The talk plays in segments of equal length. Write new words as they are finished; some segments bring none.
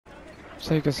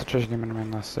Sveiki, čia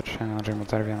GeimerMenas ir šiandien žaidžiame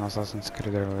dar vieną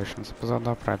Creed The Ezio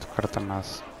epizodą. Praeitą kartą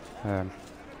mes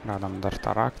radom dar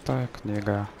tą raktą,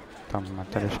 knygą, tam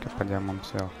moteriškė padėjo mums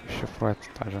vėl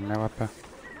iššifruoti tą žemėlapį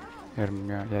ir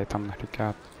jai tam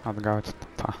reikėjo atgauti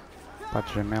tą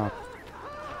patį žemėlapį.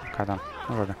 Ir ką ten,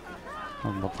 žodžiu,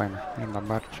 mums buvo paėmė. Ir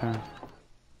dabar čia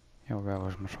jau vėl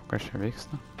užmiršau, kas čia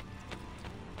vyksta.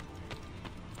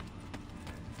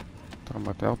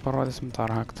 Turbūt vėl parodysim tą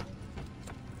raktą.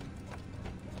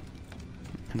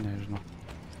 Nežinau.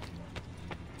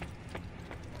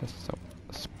 Tiesiog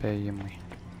spėjimai.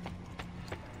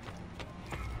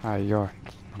 Ai jo,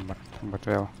 dabar turbūt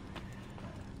vėl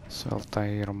sveltai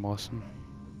ir mūsų.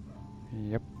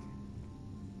 Jep.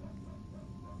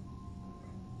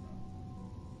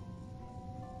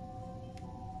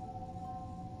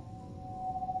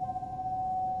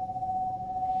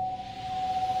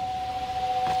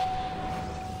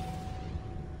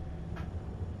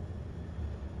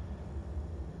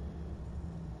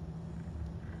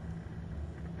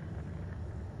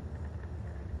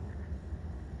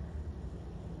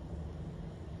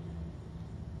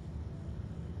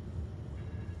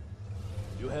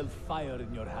 You held fire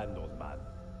in your hand, old man.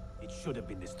 It should have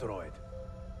been destroyed.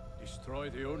 Destroy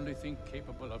the only thing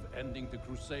capable of ending the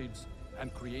Crusades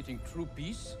and creating true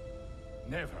peace?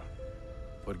 Never.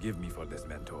 Forgive me for this,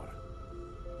 Mentor.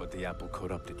 But the apple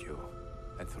corrupted you.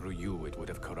 And through you, it would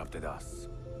have corrupted us.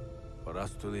 For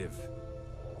us to live,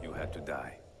 you had to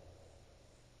die.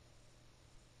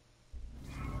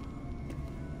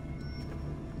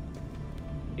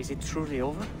 Is it truly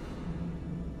over?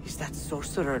 Is that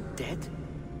sorcerer dead?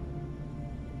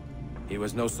 He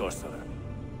was no sorcerer.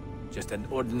 Just an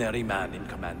ordinary man in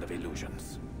command of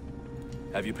illusions.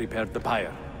 Have you prepared the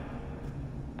pyre?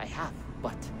 I have,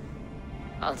 but...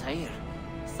 Altair,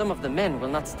 some of the men will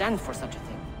not stand for such a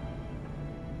thing.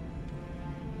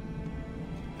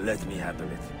 Let me handle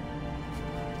it.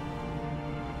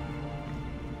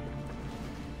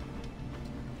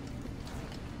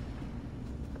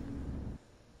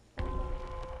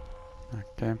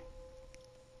 Okay.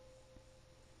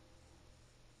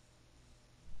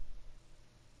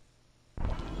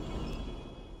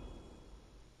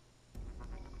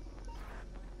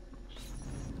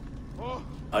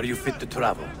 Are you fit to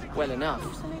travel? Well enough,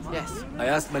 yes. I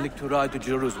asked Malik to ride to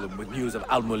Jerusalem with news of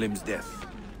Al-Mulim's death.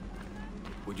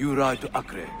 Would you ride to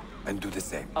Acre and do the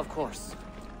same? Of course.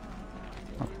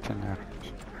 Obtener.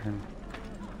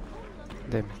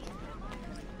 Damn it.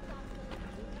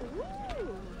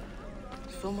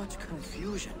 So much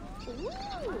confusion. What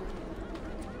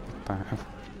the hell?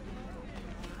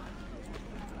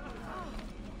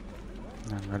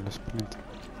 Negaliu sprinti.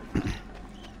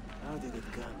 How did it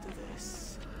come to this?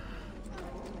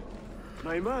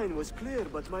 My mind was clear,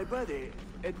 but my body,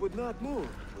 it would not move.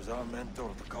 Was our mentor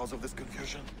the cause of this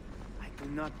confusion? I do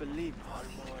not believe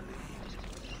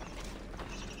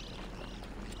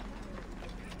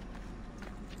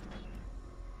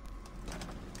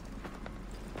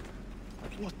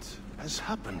What has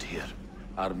happened here?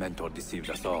 Our mentor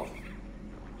deceived us all.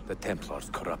 The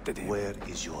Templars corrupted him. Where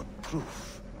is your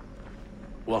proof?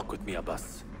 Walk with me,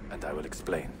 Abbas, and I will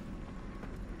explain.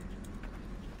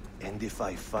 And if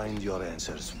I find your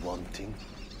answers wanting?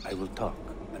 I will talk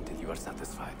until you are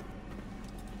satisfied.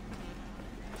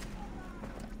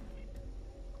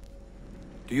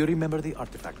 Do you remember the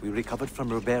artifact we recovered from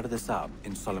Robert the Sab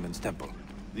in Solomon's temple?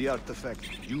 The artifact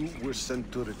you were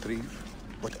sent to retrieve,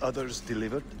 but others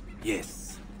delivered?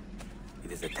 Yes.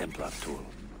 It is a Templar tool.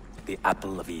 The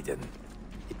Apple of Eden.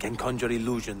 It can conjure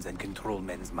illusions and control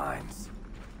men's minds.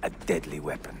 A deadly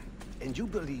weapon. And you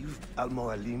believe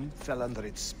Al-Mualim fell under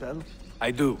its spell? I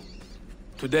do.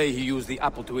 Today he used the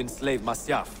apple to enslave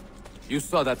Masyaf. You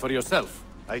saw that for yourself.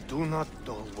 I do not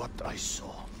know what I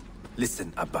saw.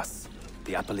 Listen, Abbas.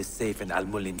 The apple is safe in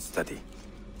Al-Mulim's study.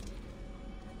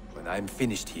 When I am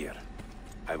finished here,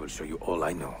 I will show you all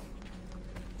I know.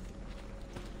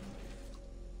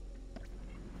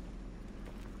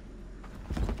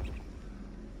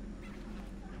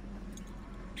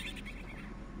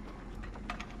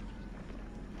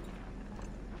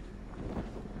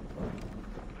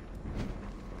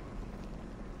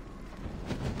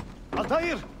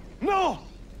 Altair! No!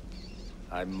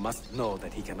 I must know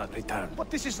that he cannot return.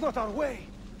 But this is not our way.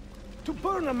 To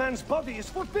burn a man's body is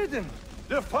forbidden.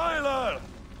 Defiler!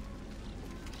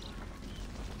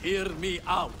 Hear me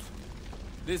out.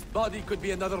 This body could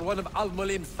be another one of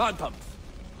Al-Mulim's phantoms.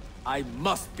 I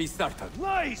must be certain.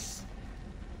 Lies!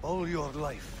 All your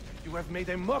life, you have made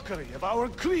a mockery of our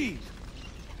creed.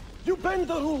 You bend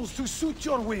the rules to suit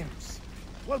your whims,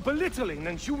 while belittling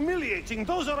and humiliating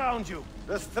those around you.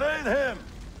 Restrain him!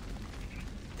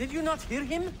 Did you not hear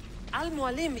him?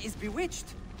 Al-Mualim is bewitched.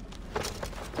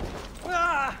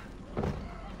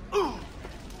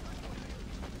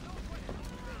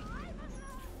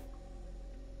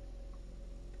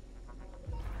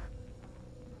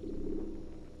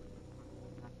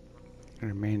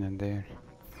 Remain in there.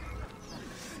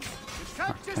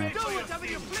 Can't Okay. just do whatever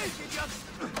you please, you just...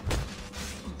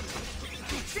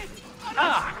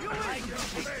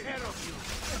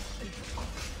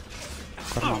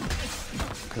 Come on.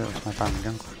 Kurde, już na tam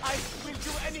ginklą. I will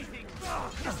do anything.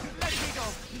 Just let me go.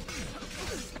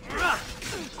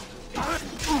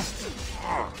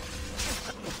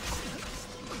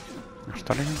 Już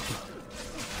 4 ginklą?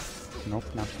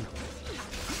 Nope, nothing.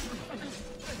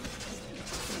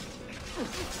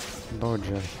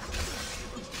 Dodger.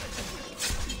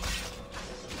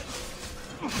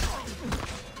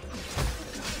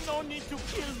 No need to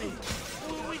kill me.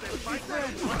 We could be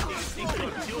friends. What do you think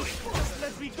you're doing? Just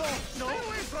let me go. No. Stay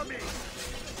away from me.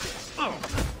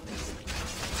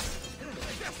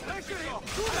 Just let me go.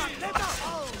 Do not let us.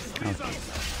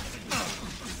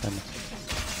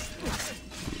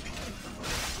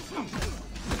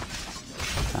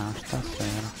 Sta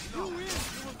sera. You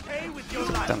will pay with your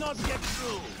life not get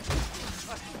through.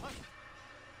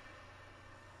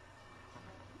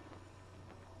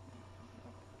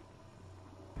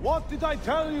 What did I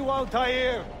tell you,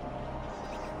 Altair?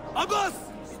 Abbas,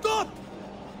 stop!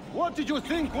 What did you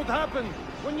think would happen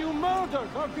when you murdered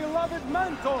our beloved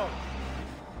mentor?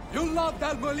 You loved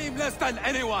Al-Mualim less than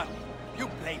anyone! You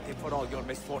blamed him for all your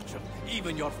misfortune,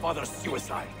 even your father's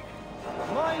suicide.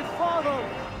 My father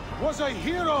was a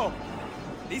hero!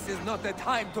 This is not the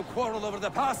time to quarrel over the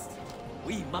past.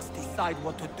 We must decide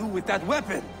what to do with that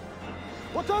weapon.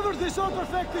 Whatever this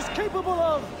artifact is capable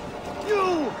of,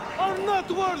 you are not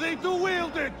worthy to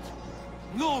wield it!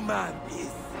 No man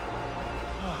is.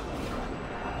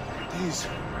 It is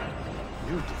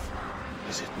beautiful,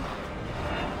 is it not?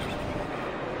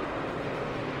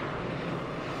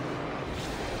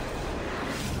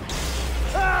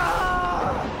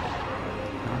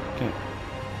 Okay.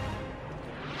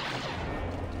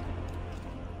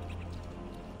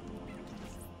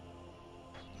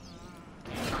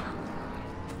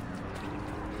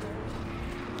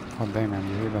 Oddajmy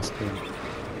mi vida z tym.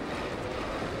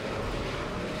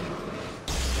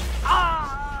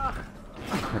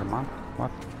 Herman?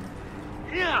 What?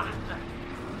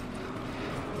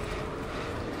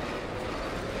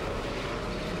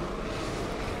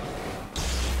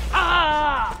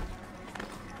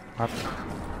 What?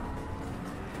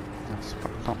 That's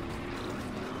pardon.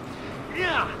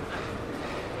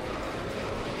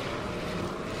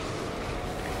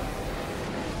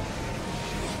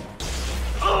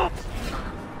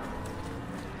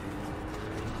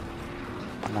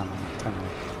 No, ten.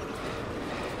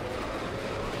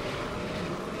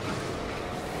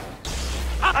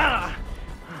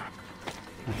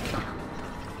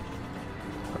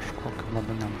 Kažkokio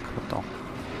vadinam karto.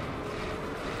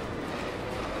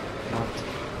 What?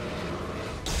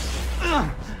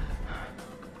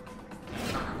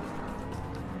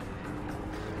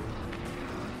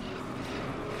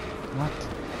 What?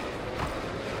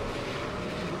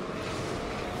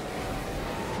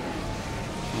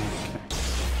 Okay.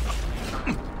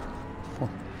 Oh.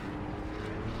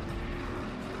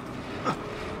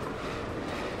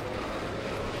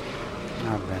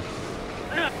 Not bad.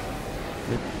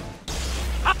 Yep.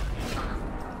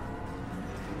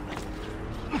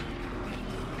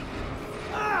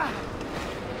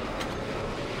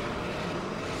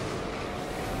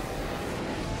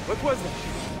 What was it?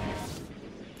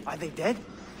 Are they dead?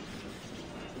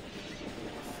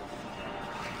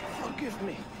 Forgive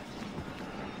me.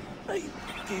 I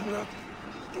did not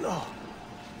know.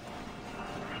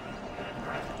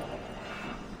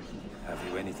 Have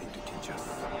you anything to teach us?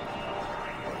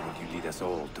 Or would you lead us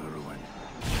all to ruin?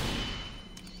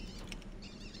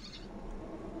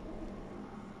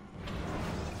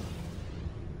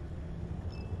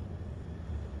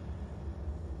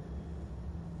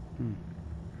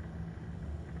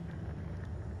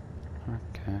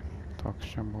 Okej, toks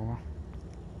čia buvo.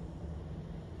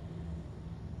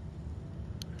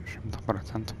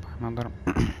 100% paėmė dar.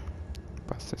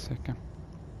 Pasisekė.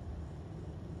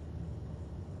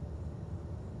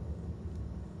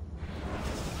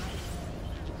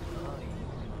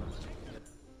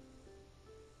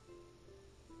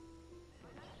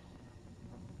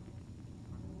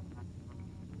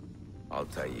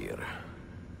 Altair.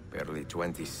 Barely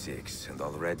 26 and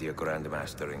already a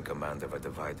Grandmaster in command of a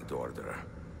divided order.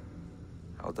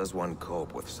 How does one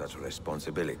cope with such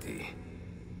responsibility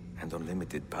and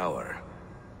unlimited power?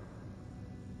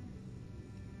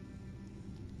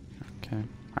 Okay,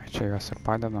 čia juos ir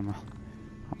padedame.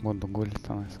 Abudu guli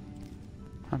tenais.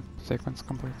 Sequence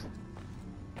complete.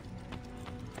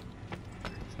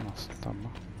 Nuostabu.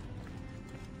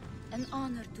 An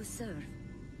honor to serve.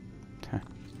 Okay.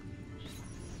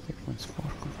 Sequence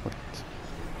 4 complete.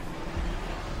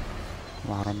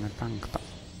 Varome 5.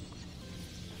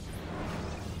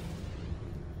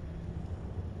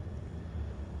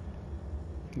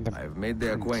 I've made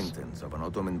the acquaintance of an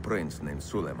Ottoman prince named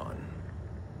Suleiman.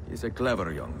 He's a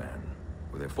clever young man,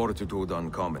 with a fortitude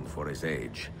uncommon for his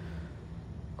age.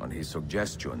 On his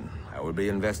suggestion, I will be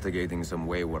investigating some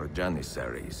wayward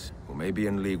Janissaries, who may be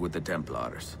in league with the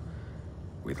Templars.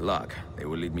 With luck, they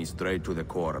will lead me straight to the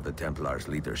core of the Templars'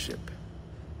 leadership.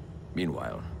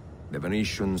 Meanwhile, the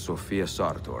Venetian Sofia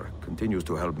Sartor continues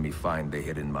to help me find the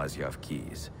hidden Mazyav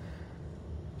keys.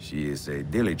 She is a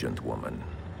diligent woman,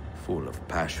 full of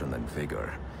passion and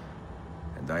vigor,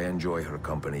 and I enjoy her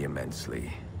company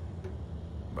immensely.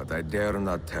 But I dare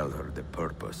not tell her the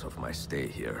purpose of my stay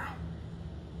here,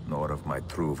 nor of my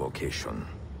true vocation.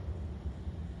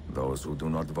 Those who do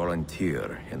not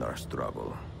volunteer in our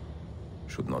struggle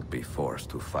should not be forced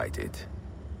to fight it.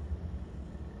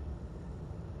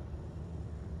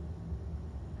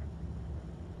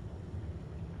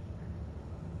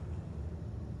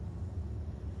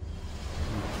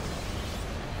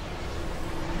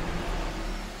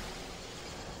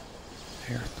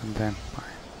 Here's the Empire.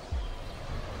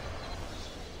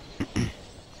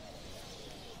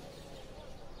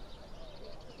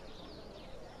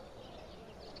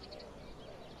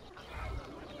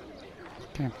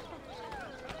 Okay.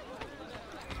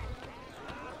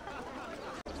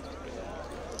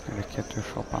 Reikėtų iš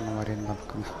šalpą nuvaryti bent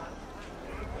kada.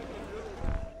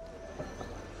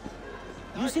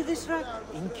 You see this rack?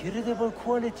 Incredible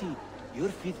quality. Your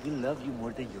feet will love you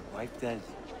more than your wife does.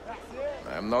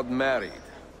 I'm not married.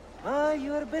 Ah,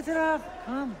 you are better off.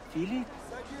 Come, feel it.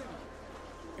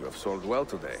 You have sold well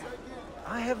today.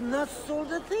 I have not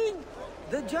sold a thing.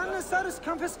 The Janissaries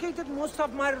confiscated most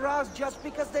of my rocks just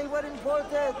because they were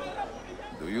imported.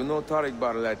 Do you know Tariq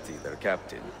Barletti, their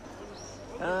captain?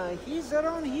 He's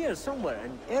around here somewhere,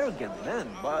 an arrogant man,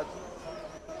 but...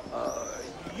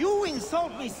 You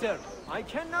insult me, sir! I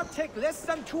cannot take less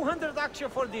than 200 aksha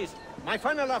for this. My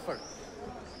final offer.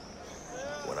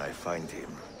 When I find him,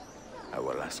 I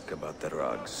will ask about the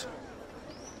rugs.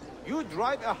 You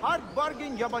drive a hard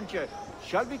bargain, Yabanche.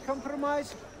 Shall we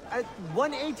compromise at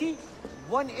 180?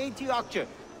 180 aksha.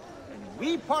 And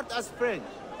we part as friends.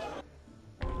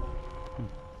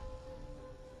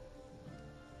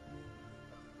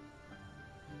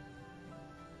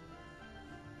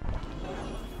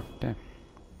 Okay.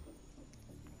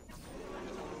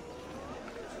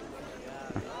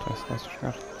 That's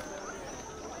sure.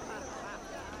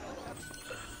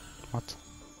 What?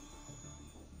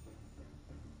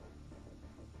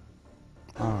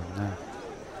 Oh no.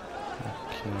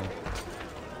 Okay.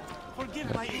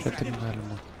 That shit in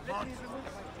valuable.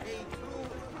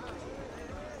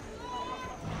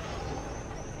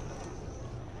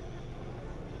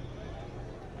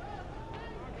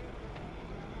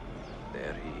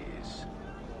 There he is.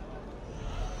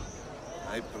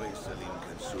 I pray Salim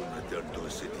can soon return to a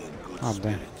city in good Oh,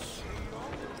 damn. spirits.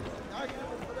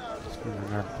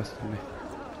 To me.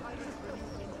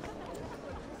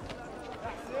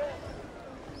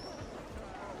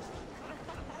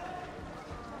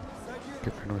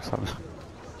 Kaip ir visada.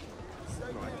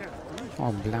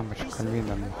 O, blembačka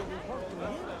vidam.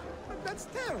 That's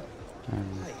terrible.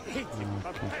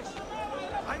 Okay.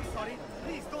 I'm sorry.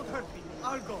 Please don't hurt me.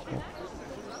 I'll go.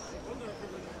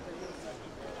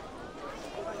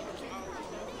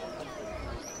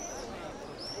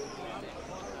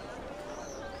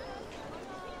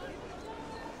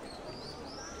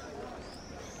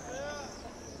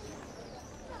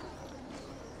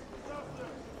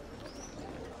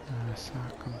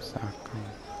 Sakam.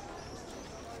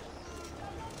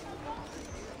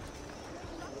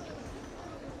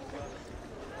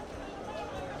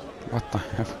 What the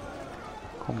hell?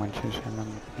 Ko man čia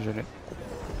šiandien žiūrėti?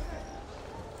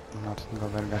 Nors gal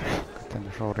dar gerai, kad ten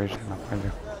iš oro žemę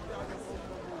pavyko.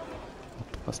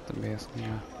 Būtų pastebėjęs,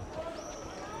 ne.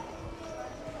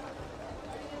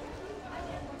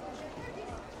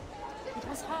 It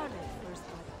was hard at first,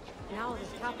 but now the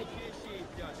capital.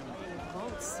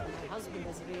 Votes. My husband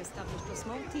has re-established a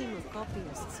small team of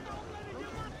copyists.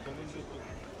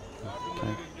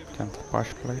 Okay, can't push,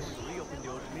 please.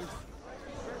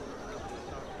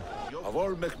 Of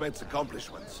all Mehmet's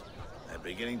accomplishments, I'm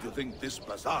beginning to think this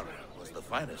bazaar was the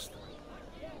finest.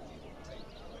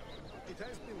 It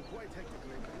has been quite hectic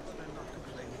lately, but I'm not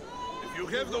complaining. If you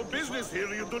have no business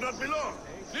here, you do not belong.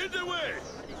 Lead the way!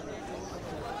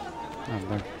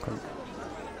 Vänta, kom.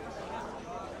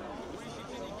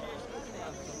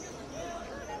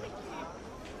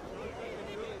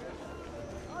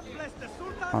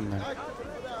 Anne.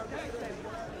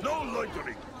 No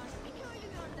loitering!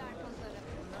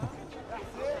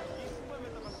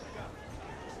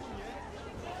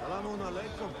 Salamun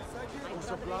alaikum.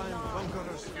 Sublime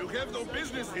conquerors. You have no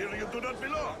business here, you do not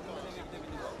belong!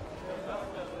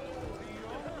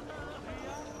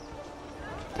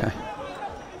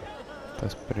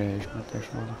 Tas priekšmetis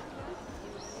šādi.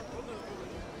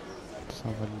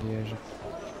 Sava dieža.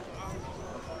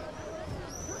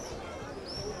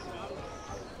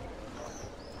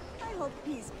 I hope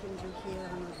peace brings you here,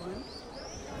 Honorable.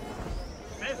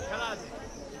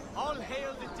 All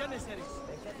hail the Janissaries!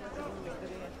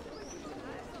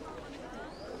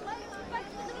 Fight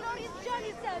for the glorious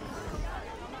Janissaries!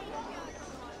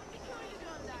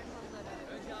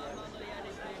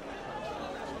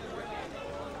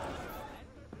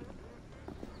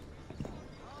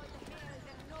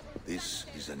 This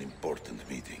is an important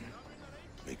meeting.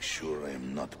 Make sure I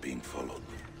am not being followed.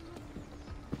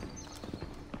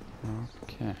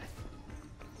 Okei.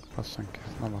 Passankin,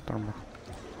 nämä turmat.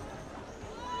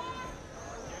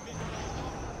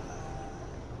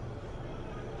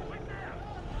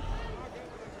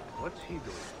 What's he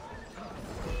doing?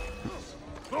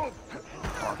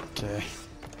 Okei.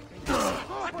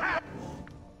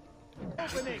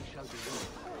 Opening shall be yours.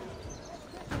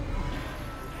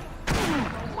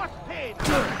 What pain?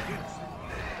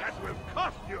 That will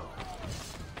cost you!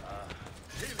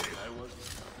 Really, I was...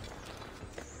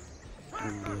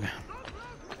 Kyllä.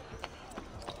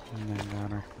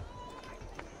 Näin.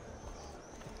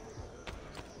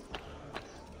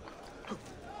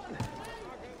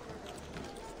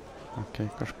 Okei,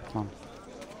 koska on.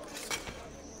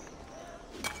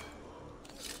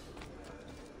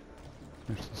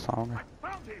 Mistä sauge?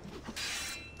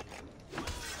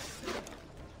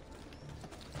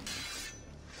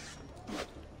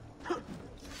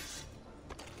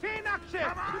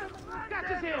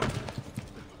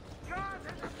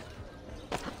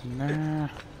 Nää.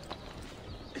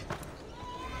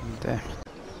 Damn.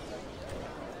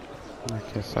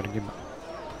 Näkee sargi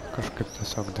kažkaip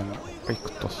tiesiog den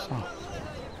piktosa.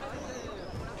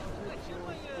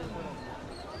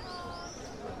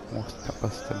 Vos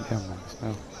nepastebėjom mums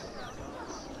vėl.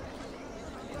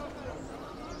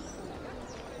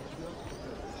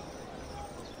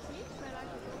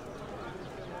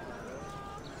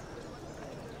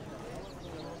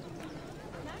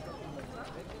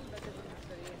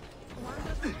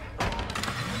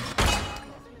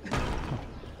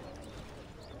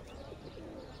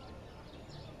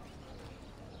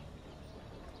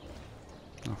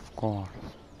 Of course.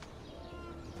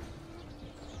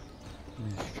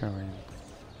 He's showing.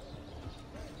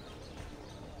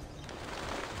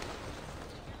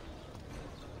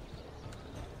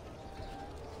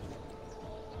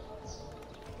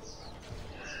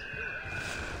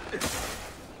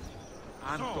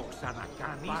 Αν το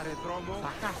ξανακάνεις, πάρε δρόμο,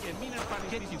 θα χάσεις και μην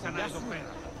εμφανιστείς ξανά εδώ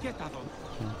πέρα. Και τα δω.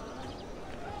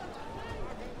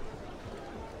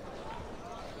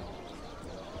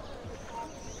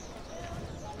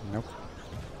 Nope.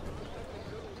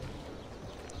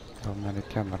 Gal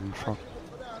nereikėjo dar nušokti.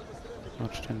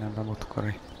 Nors čia nebebūtų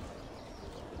kurai.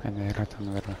 Ne, yra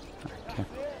ten virvė. Okay.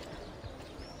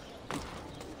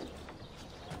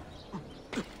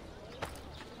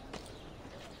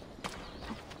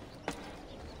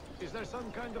 Is there some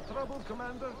kind of trouble,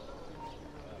 Commander?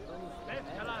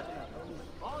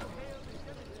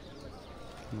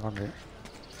 Blogai.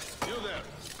 You there.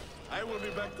 I will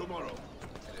be back tomorrow.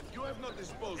 If you have not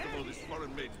disposed of all this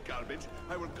foreign-made garbage,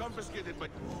 I will confiscate it by...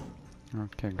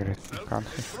 Okay, great. and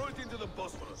throw it into the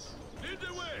Bosphorus. Lead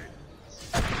the way!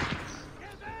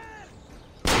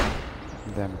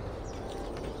 Damn.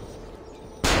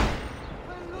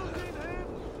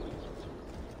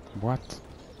 What?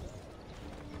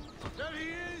 There he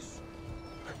is!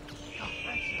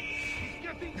 He's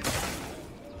getting...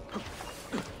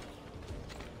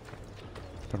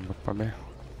 Turbūt pabėgo.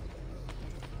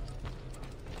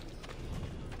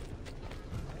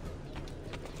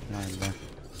 Найде.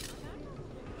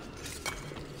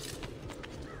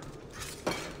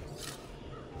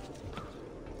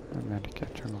 Amerika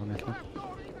čego nekaj.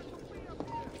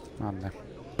 Najde.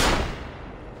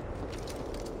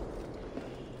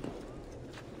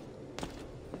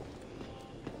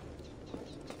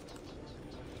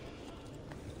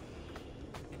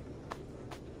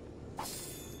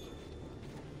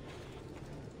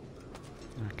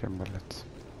 Okay, bullets.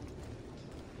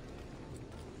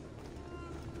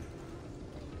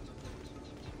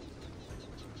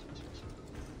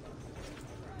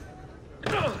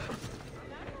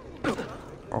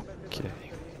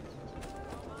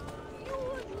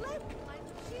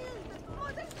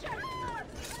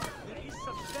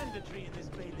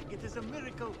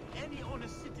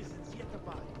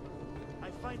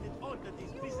 word that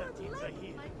these Byzantines are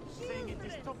here, saying it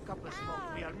is top copper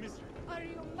smoke we are missing. Are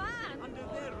you mad? Under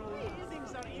their rule,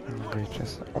 things are even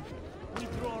worse. We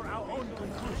draw our own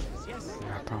conclusions, yes?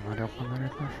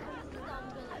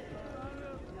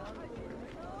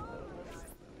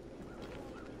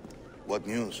 What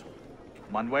news?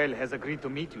 Manuel has agreed to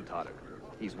meet you, Tarek.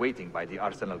 He's waiting by the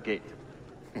arsenal gate.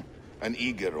 An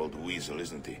eager old weasel,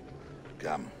 isn't he?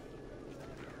 Come.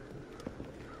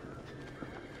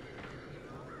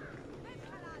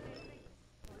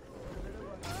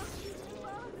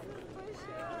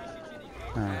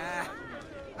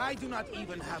 I do not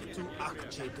even have two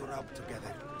akçe to rub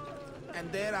together.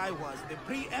 And there I was, the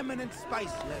preeminent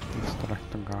spice level.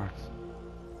 Distract the guards.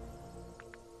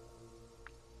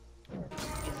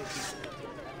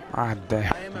 Ah,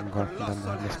 damn. I am a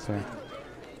colossal has-been,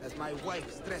 as my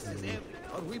wife stresses every...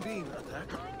 Are we being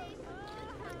attacked?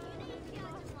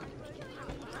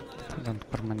 Tada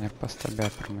per mane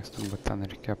pastebėjo, pirmais turbūt ten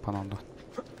reikėjo panaudoti.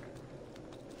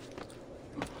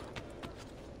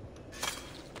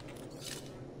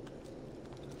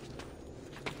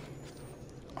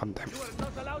 Oh, damn. You are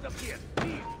not allowed up here.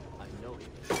 Leave. I know it.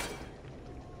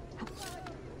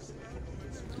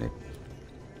 Sleep.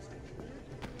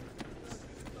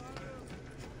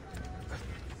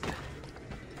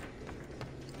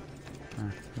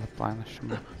 Zaplajna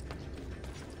šiame.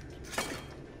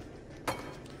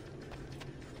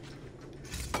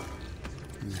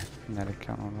 Ne,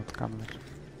 nereikėjo naudot kabelius.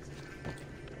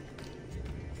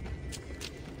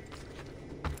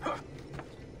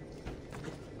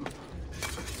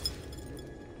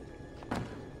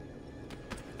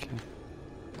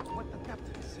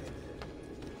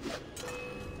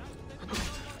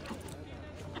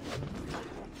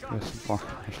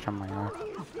 Jeszcze mają.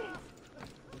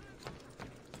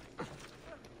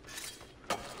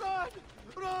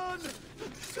 Run!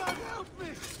 God help me!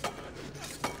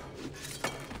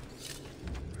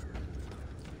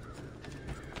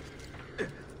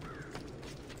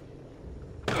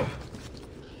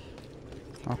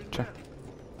 Obcze.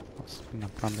 Na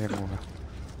prawej głowie.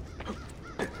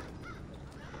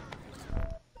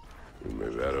 You may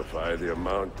verify the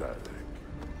amount, I think.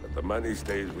 But the money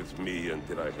stays with me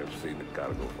until I have seen the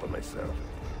cargo for myself.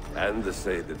 And the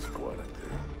Said's quality.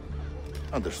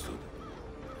 Understood.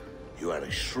 You are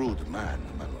a shrewd man,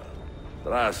 Manuel.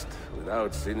 Trust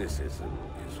without cynicism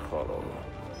is hollow.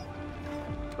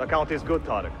 The count is good,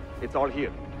 Tarek. It's all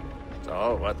here.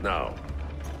 So, what now?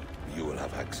 You will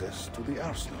have access to the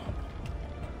arsenal.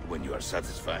 When you are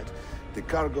satisfied, the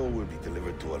cargo will be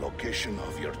delivered to a location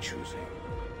of your choosing.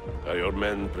 Are your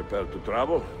men prepared to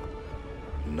travel?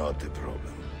 Not a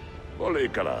problem.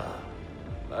 Polikala.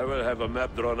 I will have a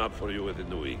map drawn up for you within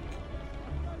the week.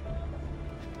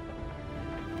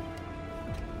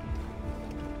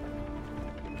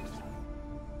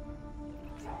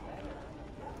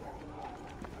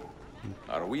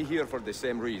 Are we here for the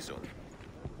same reason?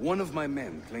 One of my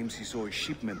men claims he saw a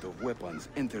shipment of weapons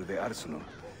enter the arsenal.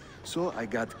 So I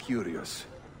got curious.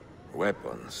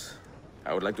 Weapons?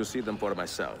 I would like to see them for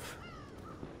myself.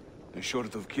 And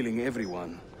short of killing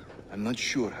everyone, I'm not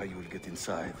sure how you will get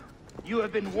inside. You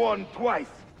have been warned twice.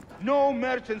 No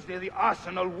merchants near the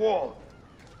arsenal wall.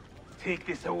 Take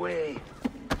this away.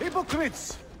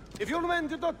 Hypocrites! If your men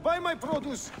did not buy my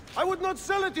produce, I would not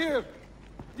sell it here!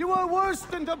 You are worse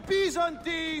than the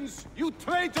Byzantines, you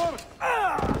traitor!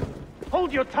 Ah!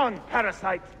 Hold your tongue,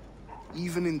 parasite!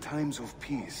 Even in times of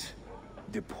peace,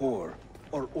 the poor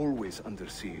are always under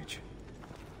siege.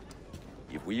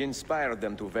 If we inspire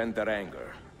them to vent their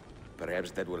anger,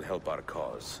 perhaps that will help our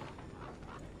cause.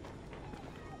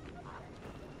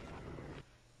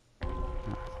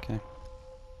 Okay.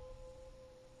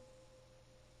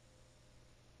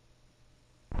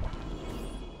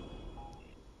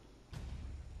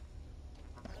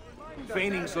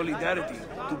 Feigning solidarity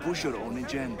to push your own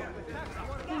agenda.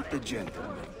 The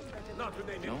gentleman.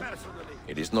 No?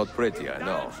 It is not pretty, I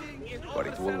know, but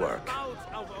it will work.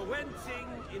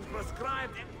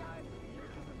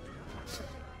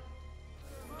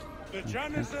 The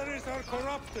Janissaries are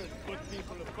corrupted, good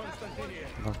people of Constantinople.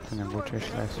 Dacă ne buce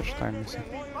și la să ștai misi.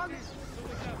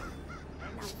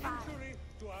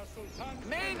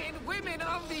 Men and women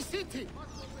of the city,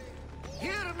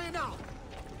 hear me now.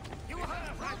 You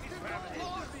have broken the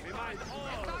laws. Remind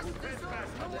all who trespass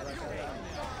no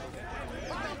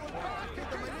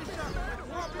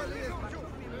you.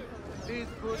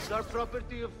 These goods are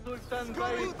property of Sultan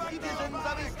Gaid. Citizens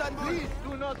of Istanbul, please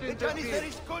do not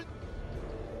interfere.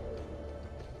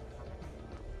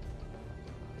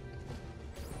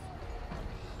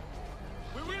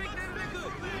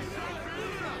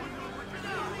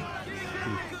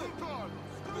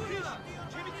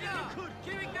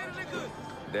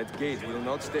 That gate will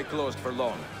not stay closed for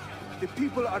long. The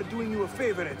people are doing you a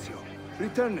favor, Ezio.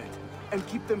 Return it, and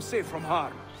keep them safe from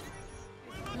harm.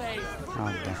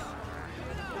 Anda.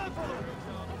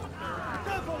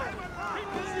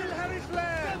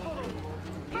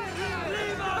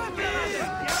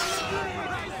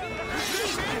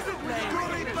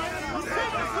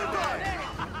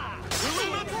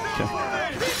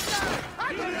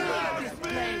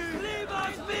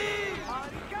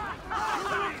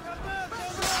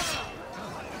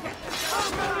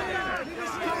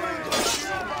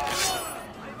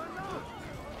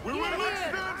 We will not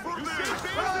stand for this!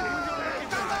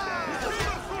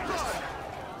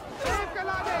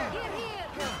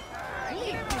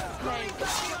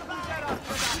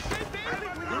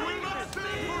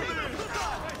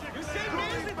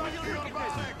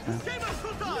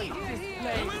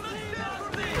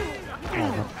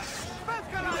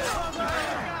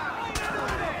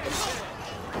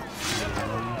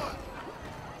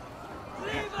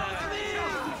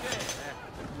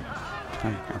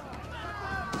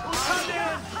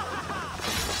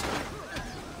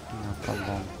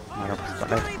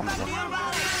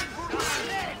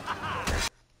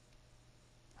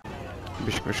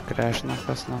 Biškai iškrešina,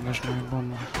 kas nedažnai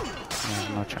būna.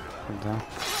 Nežinau čia, kodėl.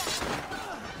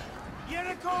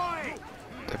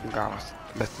 Taip gavas,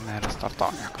 bet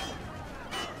nerestartavo nieko.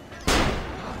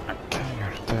 Okay,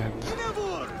 you're dead.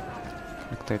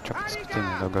 Lik tai čia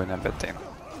paskutinį daugiau nebeteina.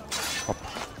 Op.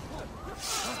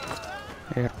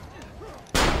 Ir.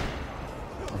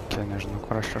 Ok, nežinau,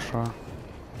 kur aš šešuo.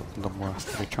 Dabuoju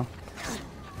greičiau.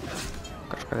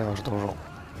 Kažkodėl aš daužau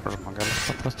žmogelis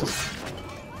paprastas.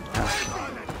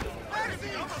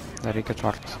 Dar reikia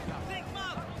čvartas.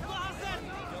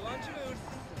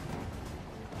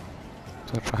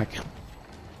 Tu čakė.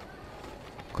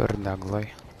 Kur deglai?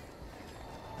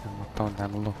 Nematau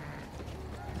deglų.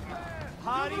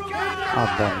 O,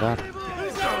 dar.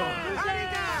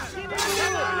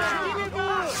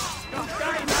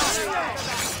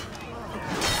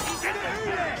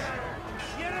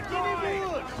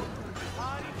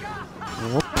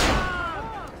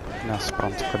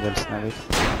 Nesuprantu, kodėl jis neveikia.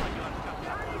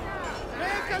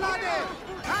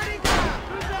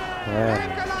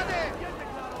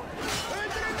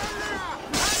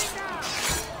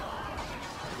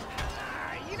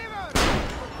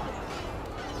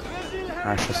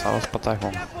 Aš į savas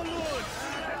pataikom.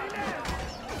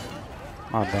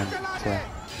 O, ben, tai.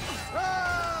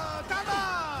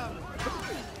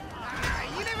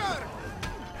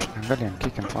 Aš negalėjom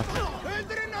kikint, vat.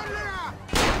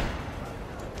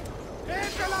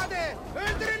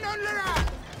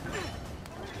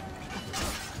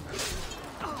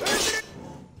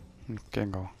 Okay,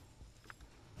 go.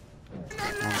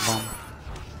 Bam.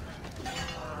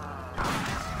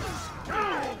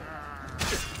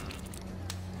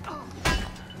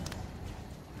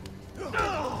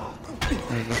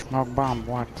 There's the smoke bomb,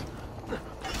 what?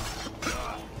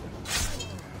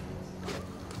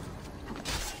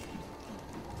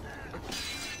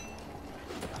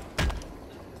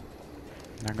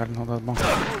 I got another bomb.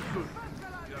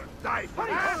 Die!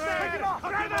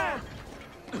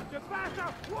 The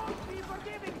bastard won't be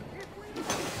forgiven if we...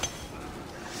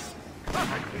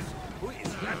 Who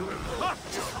is that who will cost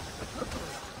you?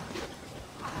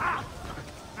 Aha!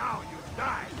 Now you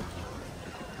die!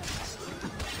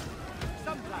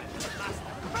 Sometimes the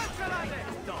master...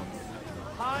 Dogs!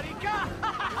 Harika!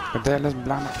 Dalis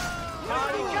blank.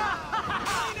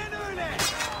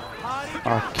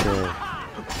 Okay.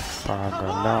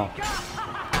 Pagaliau.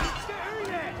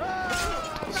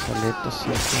 Solėtų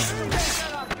sėkmė.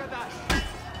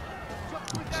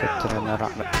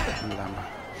 Treniravo. Lemba.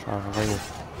 Šaržai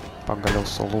pagaliau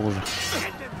sulūžė.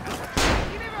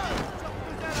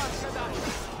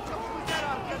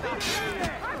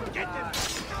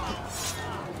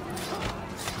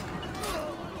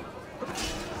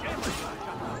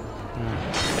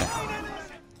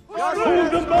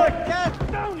 Move them back! Get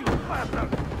down, you bastard!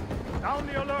 Down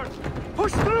the alert!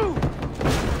 Push through!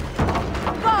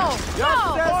 Go! Just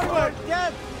forward!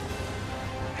 Get!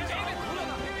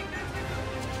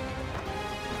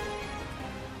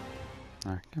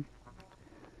 Okay.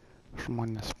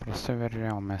 Žmonės prasiveržė,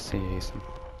 o mes įeisim.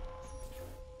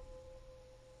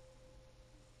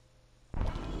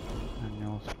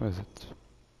 Annual visit.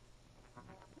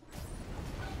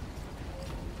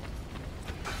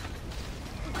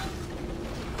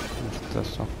 Aš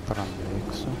tiesiog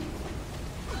praneiksiu.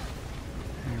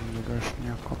 Jeigu aš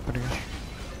nieko prieš.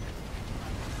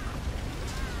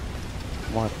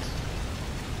 What?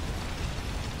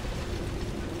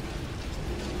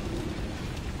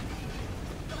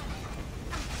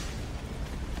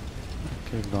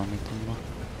 Kaip įdomiai ten buvo.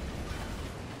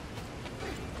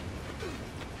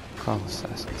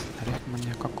 Kalsas, nereik man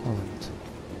nieko kolint.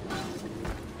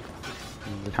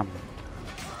 Bliam.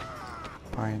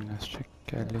 Painės čia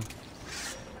keliai.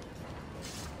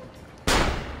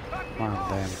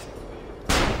 Damn.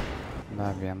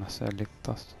 Dar vienas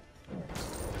eliktas.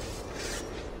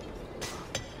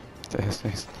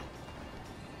 Tiesiais.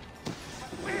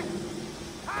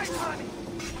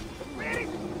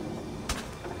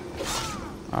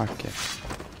 Okay.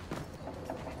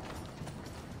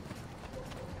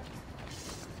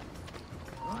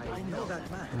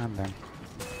 Damn.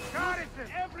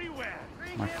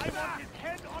 Okay.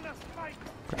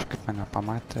 Kažkaip mane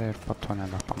pamatė ir po to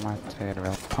nebepamatė ir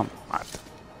vėl pamatė.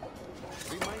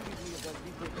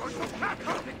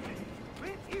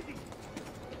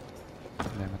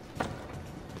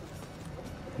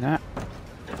 Ne.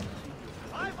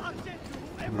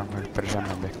 Man gali per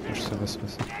žemę bėgti iš savęs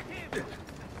visą.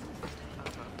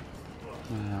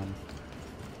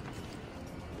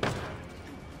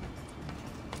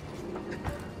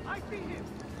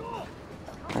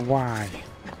 Why?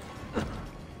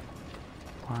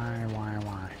 Why?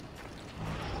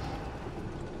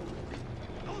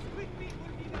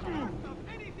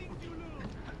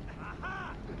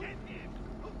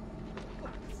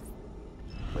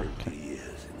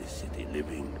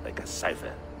 Living like a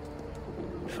cipher.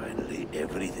 Finally,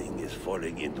 everything is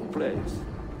falling into place.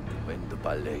 When the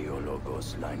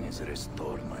Paleologos line is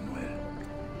restored, Manuel,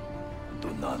 do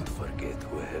not forget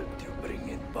who helped you bring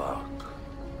it back.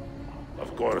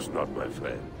 Of course not, my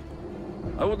friend.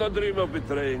 I would not dream of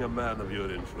betraying a man of your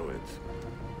influence.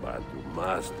 But you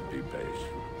must be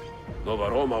patient. Nova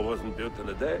Roma wasn't built in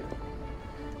a day.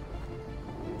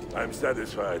 I'm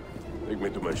satisfied. Take me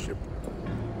to my ship.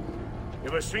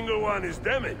 If a single one is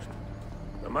damaged,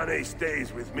 the money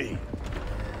stays with me.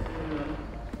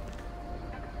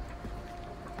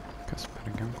 Kas per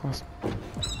ginklas?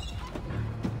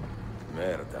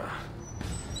 Merda.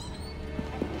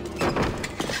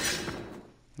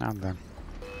 Nada.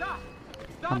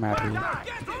 Merda.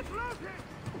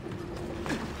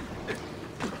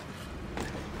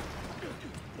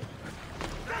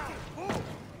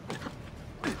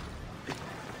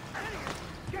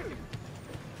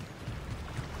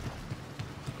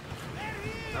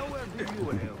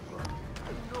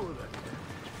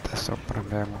 Tiesiog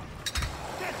prabėgo.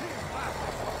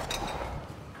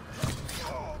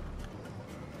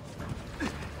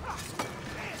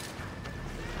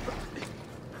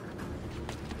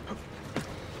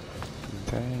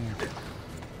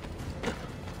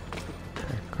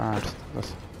 Kai karštas.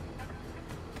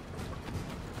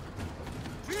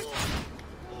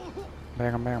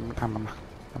 Bėgam, kamana.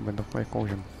 Labai daug laiko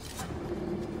užim.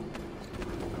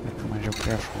 Mažiau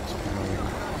priešų mums pavėjimą.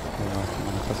 Tai jau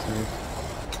mane pasivyti.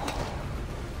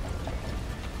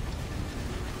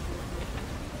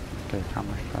 Okay, ką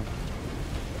aš čia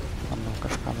bandau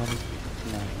kažką daryti?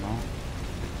 Nežinau.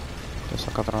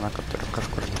 Tiesiog atrodo, kad turiu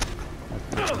kažkur likti. Bet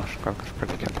nežinau, aš gal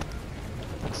kažkur likėlį.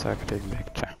 Tiesiog reik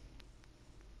bėgti čia.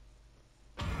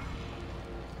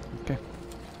 Okay.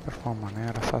 Perform an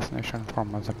air assassination from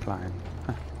a zipline.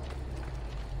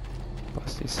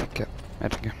 Pasisekė.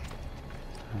 Irgi.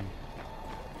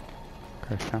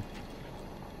 Kas čia?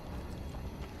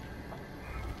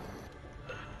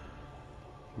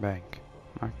 Bank.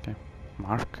 Okay.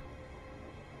 Mark.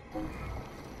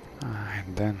 Ai,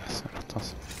 Dalis yra tas.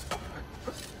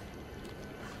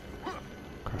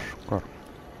 Kažkur.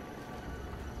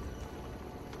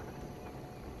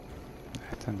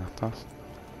 Tai ne tas.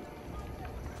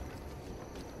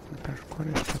 Kažkur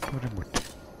iš čia turi būti.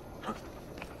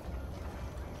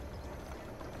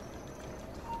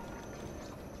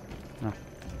 No.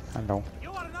 Hello.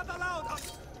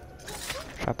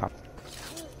 Shut up.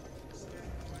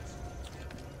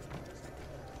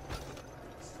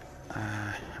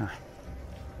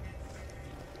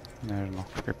 Nežinau,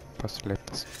 kažkaip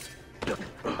paslėptas.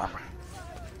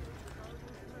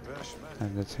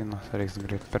 Medicinos reiks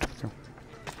greit pirkti.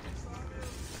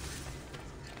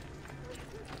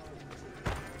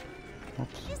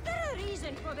 Ups.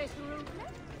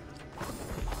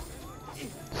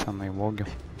 Senai vogiu.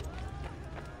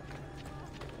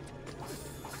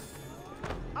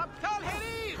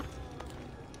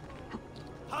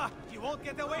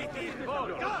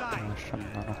 Aš čia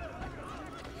darau.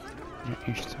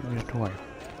 Neišsivaizduoju.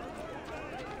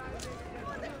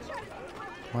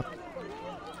 Vat.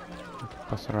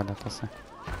 Pasirodė tasai.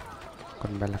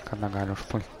 Kur belė kada gali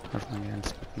užpulti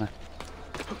žmonėlis, bet ne.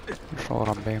 Iš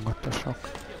oro bėgo tiesiog.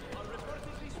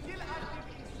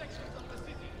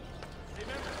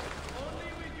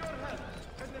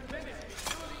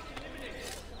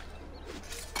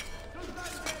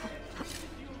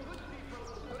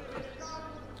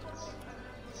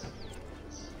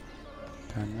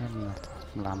 net,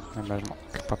 blam, nebežinau,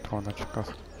 kaip atrodo čia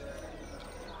kas.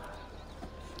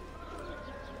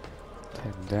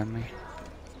 Taip, dėmai.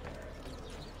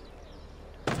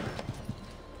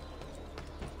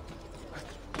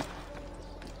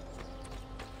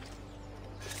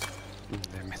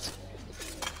 Dėmės.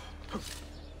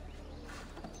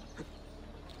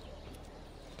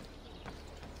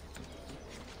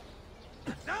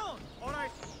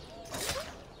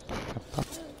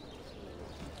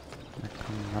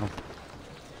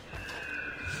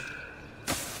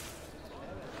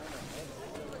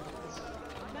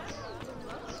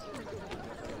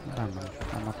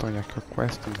 Nematau jokių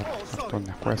questų, dar kartu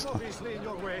ne questų.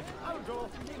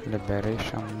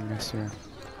 Liberation misijų.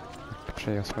 Kaip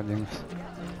čia jos vadinasi.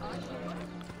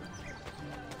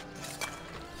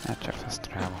 Čia fast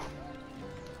travel.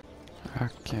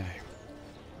 Okei.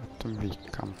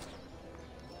 Atvykam.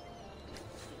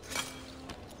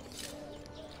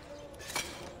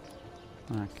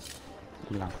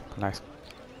 Blam, leisk.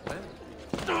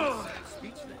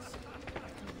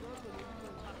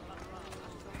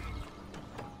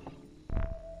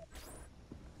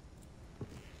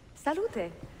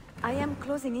 Salute! I am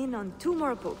closing in on 2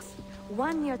 more books.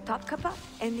 One near Topkappa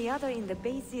and the other in the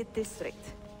Bayzid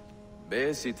district.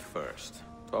 Bayzid first.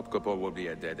 Topkappa will be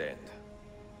a dead end.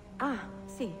 Ah,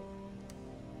 sì.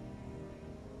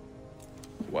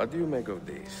 What do you make of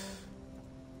this?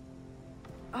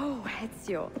 Oh,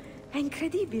 Ezio. È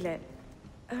incredibile.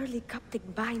 Early Coptic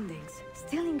bindings,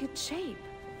 still in good shape.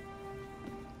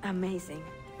 Amazing.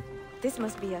 This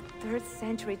must be a 3rd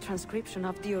century transcription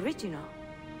of the original.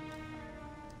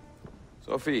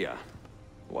 Sophia,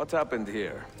 what happened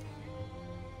here?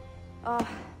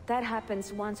 That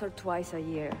happens once or twice a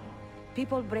year.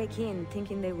 People break in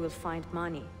thinking they will find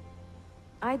money.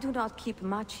 I do not keep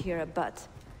much here, but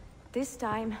this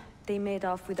time they made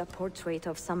off with a portrait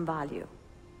of some value.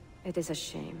 It is a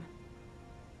shame.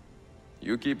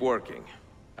 You keep working.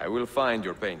 I will find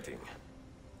your painting.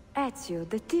 Ezio,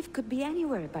 the thief could be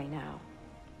anywhere by now.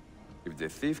 If the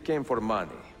thief came for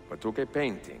money, but took a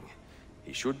painting,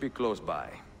 he should be close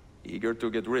by, eager to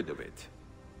get rid of it.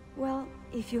 Well,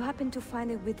 if you happen to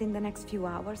find it within the next few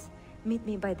hours, meet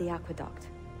me by the aqueduct.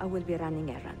 I will be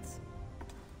running errands.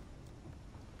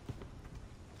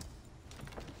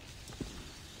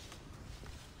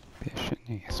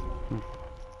 Piešinys.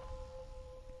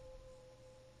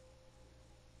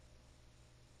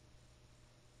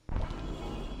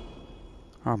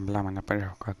 O, blema,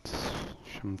 nepažiūrėjau, kad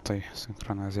 100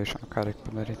 synchronization, ką reikia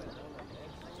padaryti.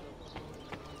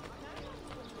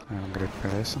 Greit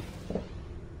prieisiu.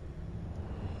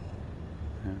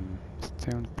 And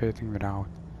stay on painting without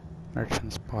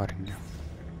merchant spotting you.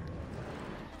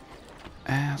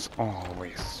 As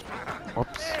always.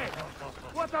 Oops.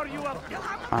 What are you up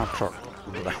to? Sure.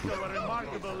 You have a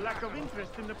remarkable lack of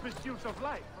interest in the pursuits of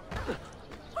life.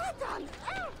 What on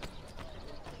earth?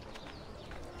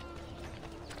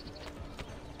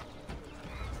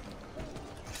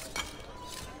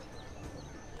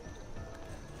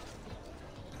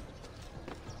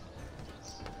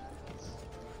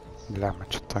 Blema,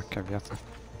 čia tokia vieta.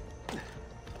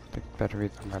 Tik per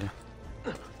vidų gali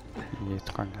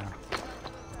įeit ko gero.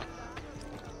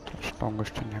 Iš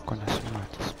togus čia nieko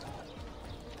nesimatys.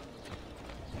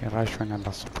 Ir aš jau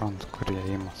nebesuprantu, kur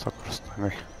jie įmas, o kur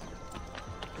stovai.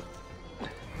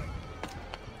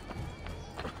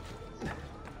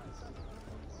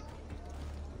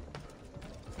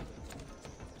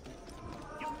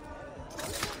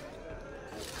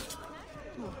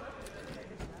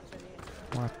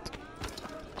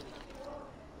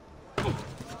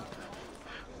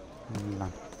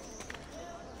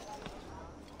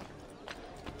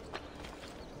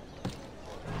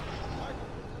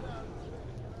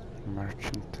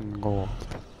 Merchant in gold.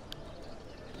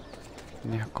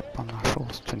 Nieko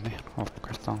panašaus čia nėra, o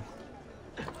kas tam?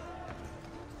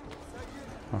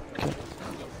 Okei.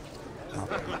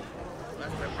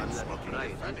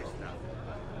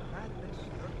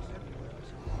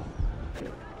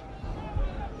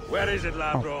 Where is it,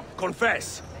 Labro?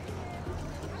 Confess!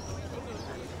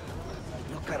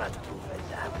 You cannot prove it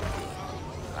that way.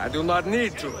 I do not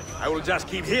need to. I will just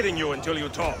keep hitting you until you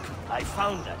talk. I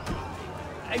found it.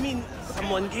 I mean,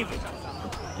 someone gave it.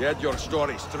 Get your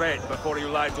story straight before you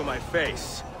lie to my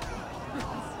face.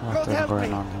 What is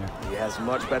going on here? He has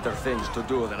much better things to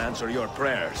do than answer your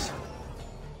prayers.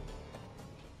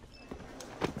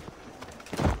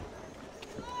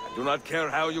 I do not care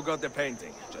how you got the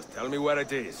painting. Just tell me where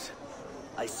it is.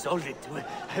 I sold it to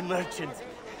a merchant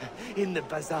in the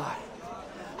bazaar.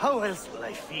 How else will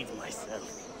I feed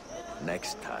myself?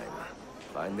 Next time,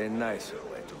 find a nicer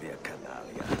way to be a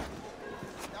canallia.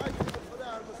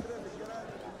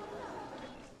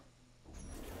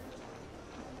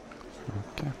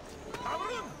 Okay.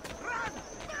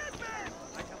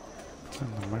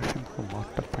 And the merchant who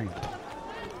bought the paint.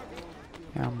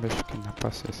 Jam biški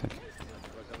nepasisekė.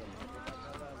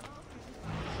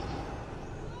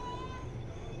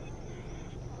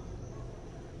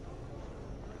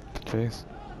 Jeez.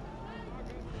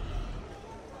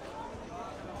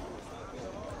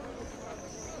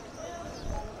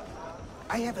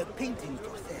 I have a painting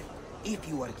for sale, if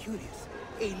you are curious.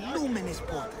 A luminous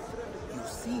portrait. You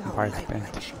see how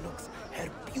lifelike she looks. Her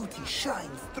beauty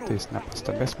shines through. Tai jis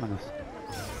nepastebės manęs.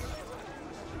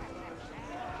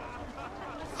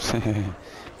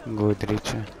 Gudriai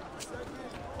čia.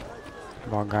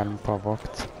 Buvo galim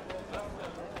pavogti.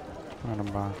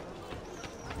 Arba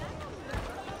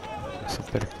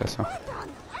nusipirkti tiesiog.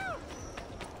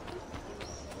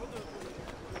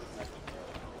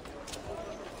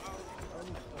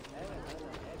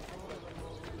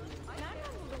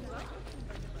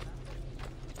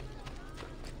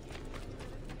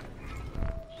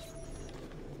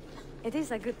 It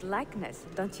is a good likeness,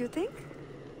 don't you think?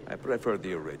 I prefer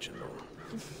the original.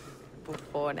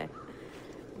 Buffone.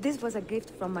 This was a gift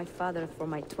from my father for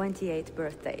my 28th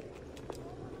birthday.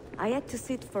 I had to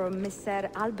sit for Messer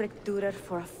Albrecht Dürer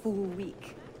for a full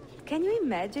week. Can you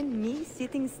imagine me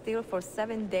sitting still for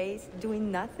 7 days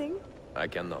doing nothing? I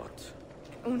cannot.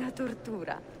 Una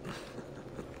tortura.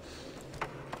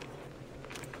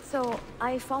 So,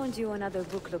 I found you another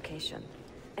book location.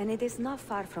 And it is not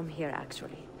far from here,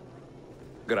 actually.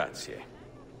 Grazie.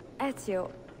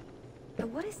 Ezio,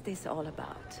 what is this all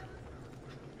about?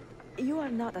 You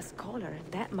are not a scholar,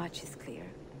 that much is clear.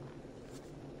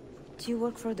 Do you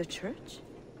work for the church?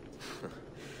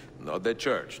 Not the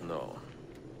church, no.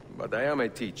 But I am a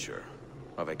teacher,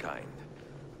 of a kind.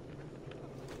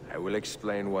 I will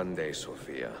explain one day,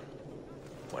 Sophia.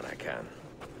 When I can.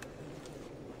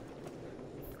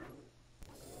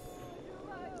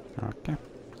 Okay.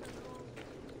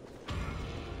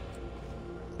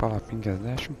 Pala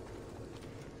 50.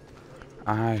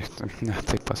 Ai, ne,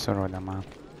 tai pasirodė man.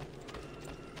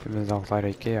 Tai vis dėlto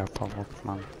reikėjo pavogti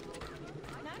man.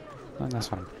 Na,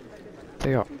 nesvarbu.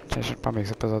 Tai jo, čia aš ir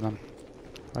pabaigsiu epizodą.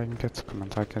 Laikinkit,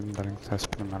 komentuokit, dalinkites,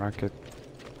 prenumeruokit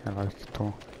ir laukit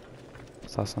kitų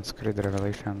Assassin's Creed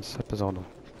Revelations epizodų.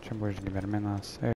 Čia buvo iš GeimerMenas.